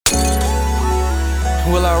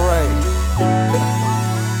Well, alright.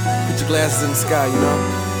 Put your glasses in the sky, you know?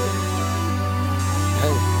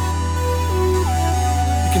 Hey.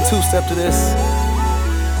 You can two-step to this,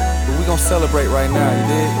 but we gon' celebrate right now, you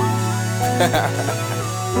dig?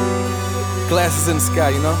 Glasses in the sky,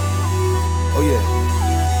 you know? Oh yeah.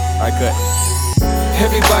 Alright, cut.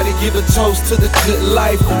 Everybody give a toast to the good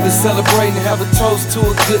life. Let's celebrate and have a toast to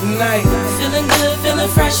a good night. Feeling good, feeling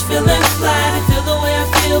fresh, feeling fly. Feel the way I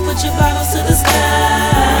feel, put your bottles to the sky.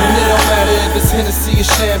 And it don't matter if it's Hennessey or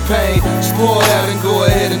champagne. Just pour it out and go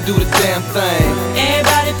ahead and do the damn thing.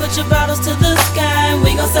 Everybody put your bottles to the sky.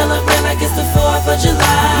 We gon' celebrate like it's the 4th of July.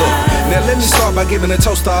 Look, now let me start by giving a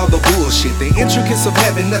toast to all the bullshit. The intricacies of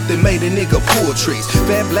having nothing made a nigga pull tricks.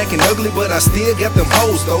 Fat, black, and ugly, but I still got them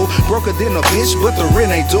hoes though. Broker than a bitch, but the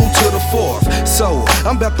rent ain't due to the 4th. So,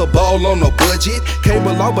 I'm about to ball on a budget.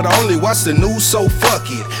 Cable law, but I only watch the news, so fuck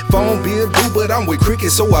it. Phone bill due, but I'm with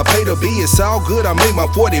cricket, so I pay to be. It's all good, I made my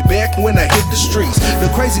 40 back when I hit the streets. The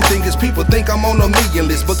crazy thing is people think I'm on a million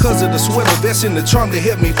list because of the sweater vest and the charm to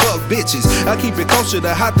help me fuck bitches. I keep it closer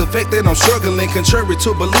to hide the fact that I'm struggling, contrary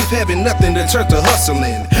to belief, having nothing to turn to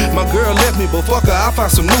hustling. My girl left me, but fuck her, I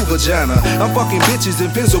found some new vagina. I'm fucking bitches,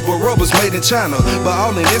 invisible rubbers made in China. But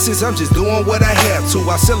all in essence, I'm just doing what I have to.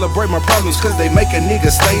 I celebrate my problems cause they make a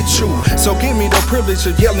nigga stay true. So give me the privilege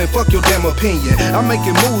of yelling, fuck your damn opinion. I'm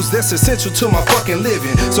making moves that's essential to my fucking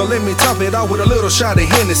living. So let me top it out with a little shot of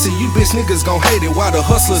Hennessey. You bitch niggas gon' hate it while the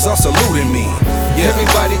hustlers are saluting me. Yeah.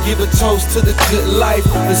 Everybody give a toast to the good life.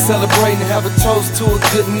 Let's celebrate and have a toast to a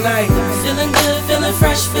good night. Feeling good, feeling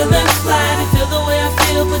fresh, feeling fly. Feel the way I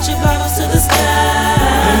feel, put your bottles to the sky.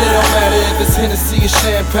 And it don't matter if it's Hennessey or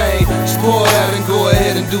champagne. Just pour it out and go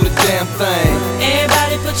ahead and do the damn thing.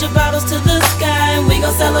 Everybody put your bottles to the sky. And we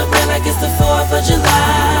gon' celebrate like it's the 4th of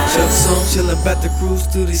July. Chucc song, chillin' about to cruise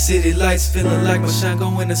through these city lights. Feeling like my shine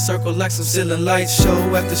go in a circle like some ceiling lights. Show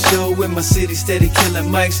after show with my city steady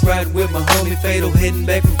killing mics. Riding with my homie Fatal, heading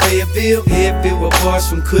back from Fayetteville. Head filled with bars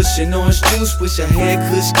from Kush and orange juice. Wish I had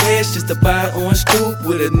Kush cash just to buy an orange coupe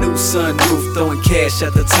with a new sunroof. Throwing cash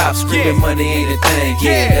at the top, screaming money ain't a thing.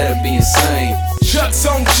 Yeah, that'd be insane. Chucc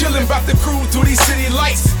song, chillin', bout to cruise through these city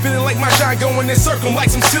lights. Feeling like my shine going in circle like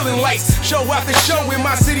some ceiling lights. Show after show in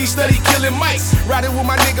my city, study killing mics. Riding with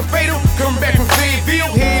my nigga Fatal, coming back from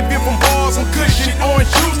Fayetteville. Head filled from bars and Kush and orange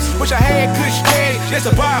juice. Wish I had Kush cash just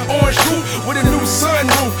to buy an orange coupe with a new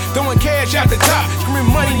sunroof. Throwing cash out the top,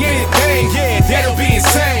 screaming money ain't a thing. Yeah, that'll be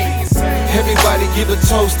insane. Everybody give a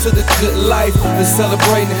toast to the good life. Let's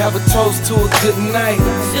celebrate and have a toast to a good night.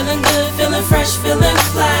 Feeling good, feeling fresh, feeling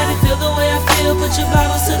fly. Feel the way I feel, put your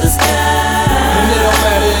bottles to the sky. And it don't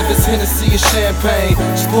matter if it's Hennessey or champagne.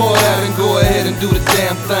 Just pour it out and go ahead and do the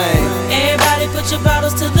damn thing. Everybody put your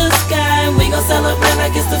bottles to the sky. And we gon' celebrate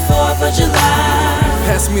like it's the 4th of July.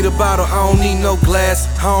 Pass me the bottle, I don't need no glass.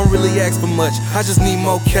 I don't really ask for much, I just need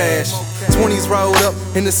more cash. 20s rolled up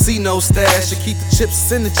in the C-No stash. To keep the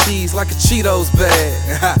chips and the cheese like a Cheetos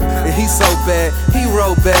bag. And he's so bad, he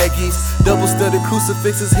roll baggies. Double-studded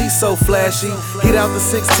crucifixes, he's so flashy. Hit out the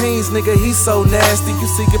 16s, nigga, he's so nasty. You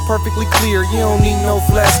see it perfectly clear, you don't need no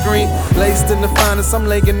flat screen. Laced in the finest, I'm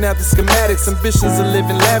laying out the schematics. Ambitions of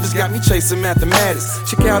living lavish got me chasing mathematics.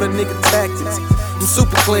 Check out a nigga tactics. I'm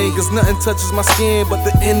super clean, cause nothing touches my skin but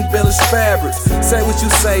the embellished fabrics. Say what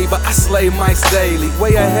you say, but I slay mics daily.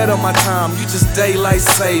 Way ahead of my time, you just daylight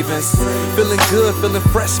savings. Feeling good, feeling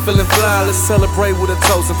fresh, feeling fly. Let's celebrate with a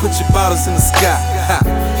toast and put your bottles in the sky.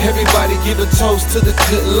 Everybody give a toast to the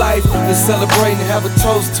good life. Let's celebrate and have a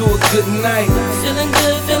toast to a good night. Feeling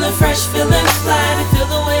good, feeling fresh, feeling fly. Feel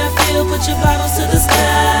the way I feel, put your bottles to the sky.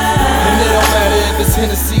 And it don't matter if it's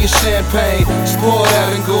Hennessey or champagne. Just pour it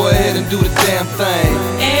out and go ahead and do the damn thing.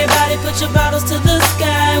 Everybody put your bottles to the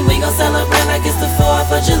sky. And we gon' celebrate like it's the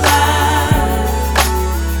 4th of July.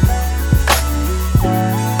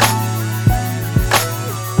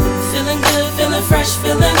 Feeling good, feeling fresh,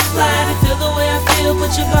 feeling fly. Feel the way I feel,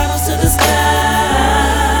 put your bottles to the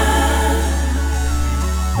sky.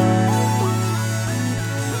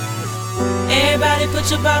 Everybody put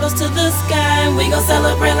your bottles to the sky. And we gon'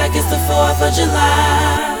 celebrate like it's the 4th of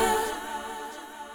July.